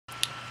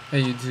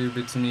Hey YouTube,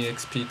 it's me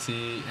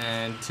XPT,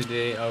 and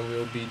today I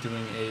will be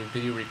doing a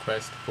video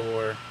request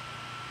for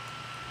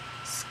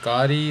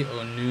Scotty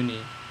Onuni.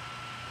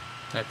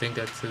 I think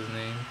that's his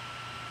name.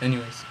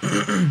 Anyways,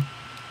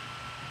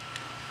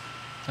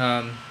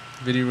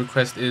 video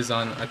request is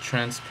on a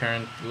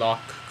transparent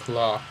lock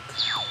clock,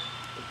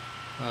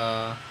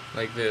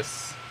 like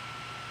this.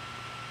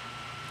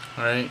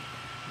 Alright,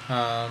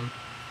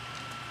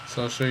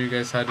 so I'll show you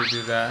guys how to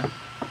do that.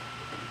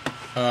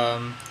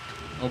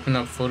 Open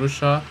up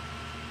Photoshop.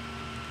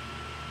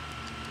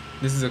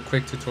 This is a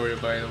quick tutorial,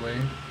 by the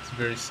way. It's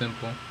very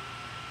simple.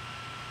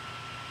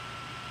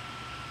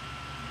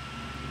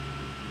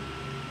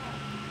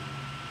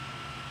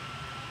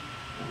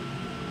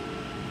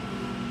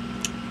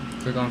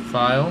 Click on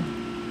File,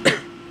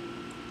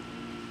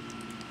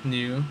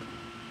 New.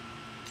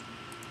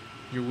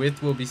 Your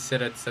width will be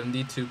set at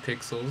 72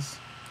 pixels,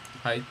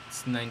 height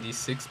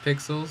 96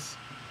 pixels.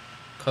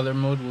 Color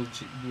mode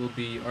will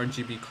be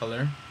RGB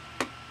color,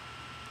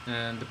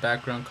 and the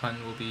background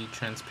content will be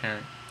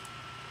transparent.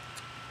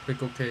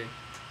 Click OK.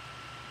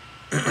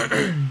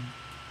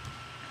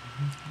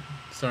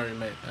 Sorry,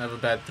 I have a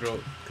bad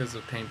throat because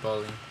of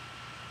paintballing.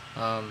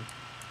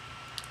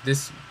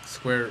 This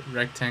square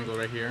rectangle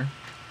right here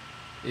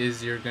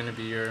is gonna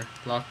be your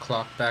lock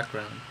clock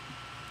background.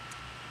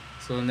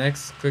 So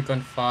next, click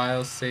on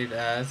File, Save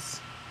As.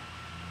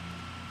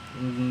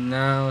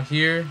 Now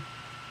here,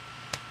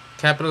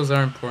 capitals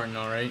are important,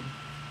 alright?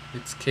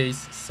 It's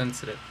case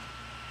sensitive.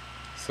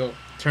 So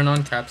turn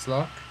on caps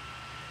lock,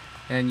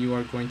 and you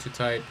are going to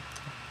type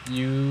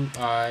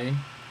UILCDB.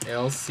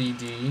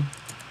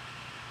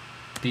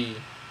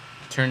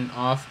 Turn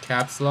off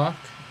caps lock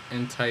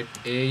and type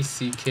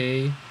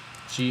ACKGROUND.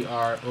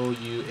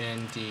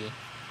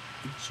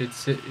 It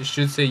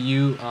should say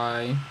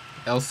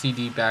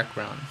UILCD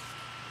background.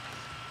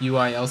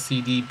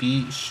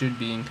 UILCDB should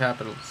be in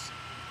capitals.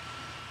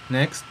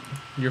 Next,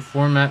 your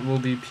format will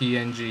be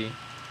PNG.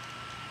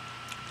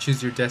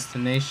 Choose your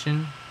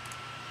destination.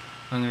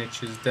 I'm going to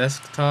choose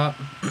desktop.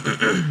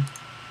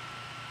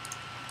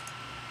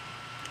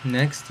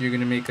 Next, you're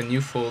going to make a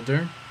new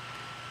folder.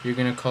 You're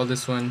going to call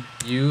this one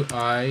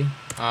UIImages.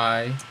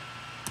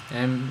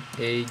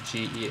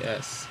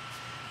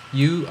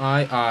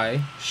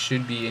 UII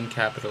should be in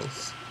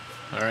capitals.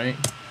 Alright?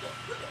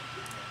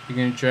 You're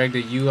going to drag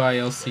the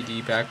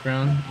UILCD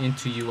background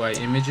into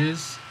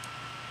UIImages.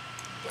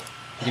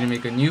 You're going to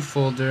make a new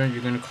folder.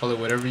 You're going to call it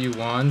whatever you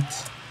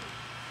want.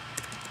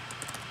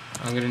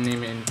 I'm going to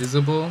name it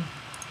Invisible.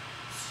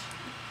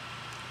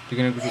 You're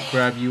going to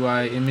grab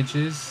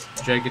UIImages,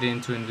 drag it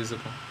into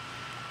Invisible.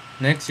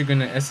 Next, you're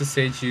going to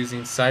SSH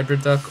using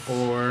CyberDuck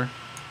or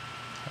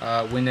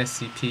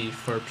WinSCP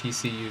for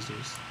PC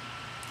users.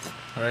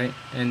 Alright,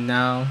 and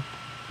now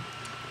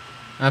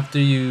after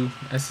you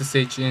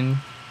SSH in,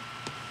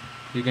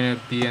 you're going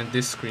to be on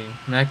this screen.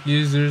 Mac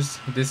users,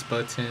 this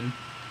button.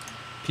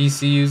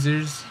 PC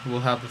users will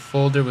have a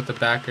folder with a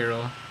back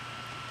arrow.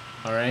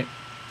 Alright,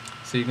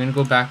 so you're going to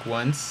go back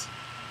once,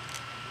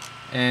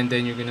 and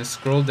then you're going to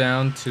scroll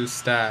down to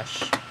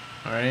Stash.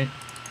 Alright,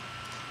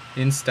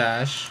 in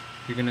Stash,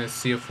 you're going to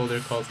see a folder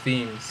called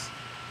Themes,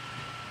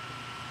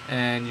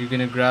 and you're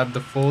going to grab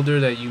the folder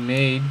that you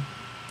made,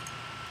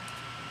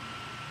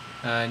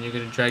 and you're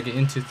going to drag it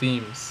into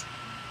Themes.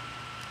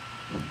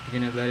 You're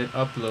going to let it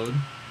upload.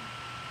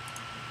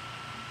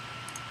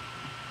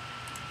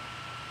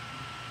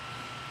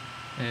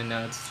 And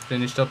now it's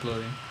finished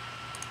uploading.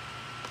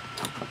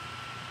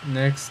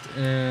 Next,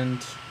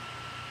 and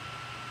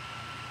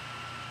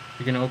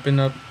you're going to open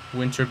up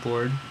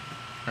Winterboard.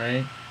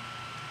 Alright.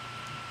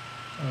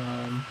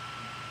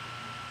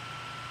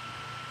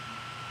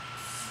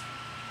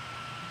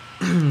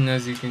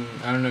 As you can,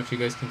 I don't know if you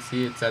guys can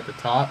see, it's at the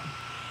top.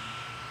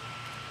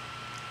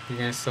 You're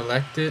going to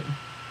select it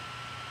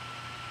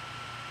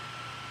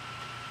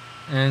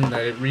and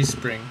let it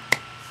respring.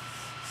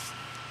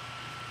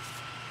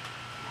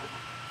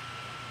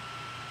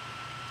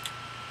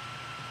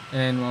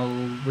 And while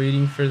we're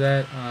waiting for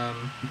that,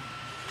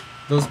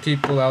 those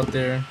people out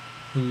there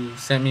who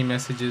sent me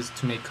messages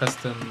to make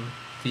custom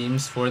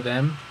themes for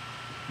them,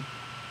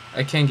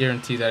 I can't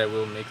guarantee that I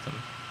will make them.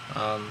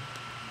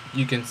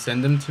 You can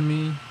send them to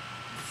me.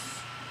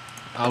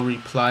 I'll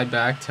reply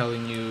back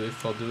telling you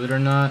if I'll do it or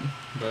not,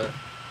 but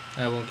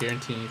I won't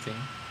guarantee anything,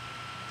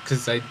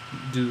 because I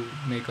do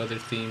make other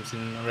themes,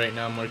 and right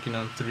now I'm working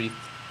on I'm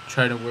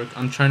trying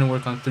to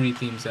work on 3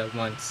 themes at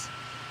once.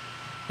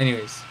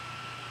 Anyways,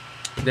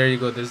 there you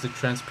go. There's the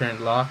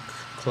transparent lock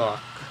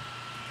clock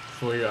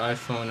for your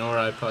iPhone or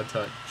iPod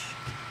Touch.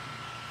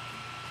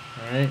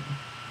 Alright.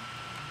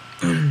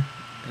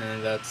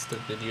 And that's the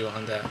video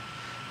on that.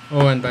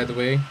 Oh, and by the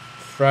way,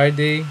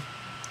 Friday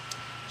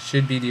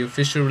should be the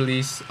official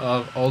release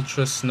of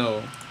Ultra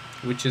Snow,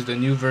 which is the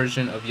new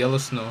version of Yellow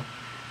Snow.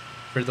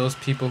 For those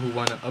people who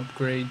want to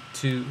upgrade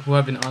who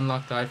have an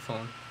unlocked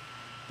iPhone,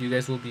 you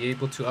guys will be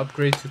able to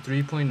upgrade to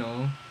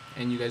 3.0,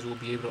 and you guys will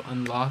be able to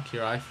unlock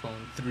your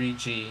iPhone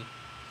 3G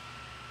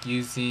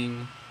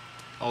using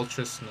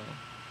Ultra Snow.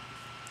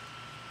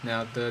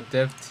 Now the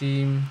dev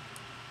team,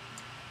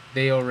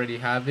 they already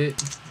have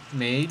it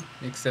made,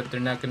 except they're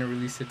not going to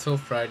release it till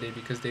Friday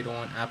because they don't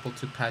want Apple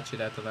to patch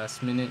it at the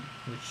last minute,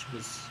 which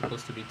was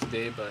supposed to be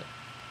today, but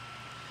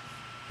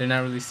they're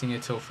not releasing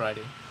it till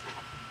Friday.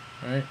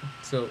 Alright,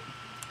 so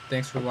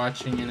thanks for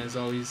watching, and as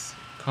always,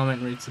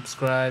 comment, rate,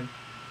 subscribe,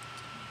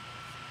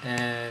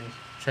 and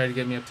try to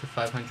get me up to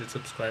 500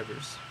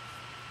 subscribers.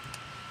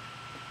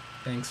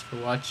 Thanks for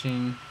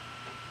watching.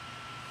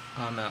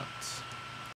 I'm out.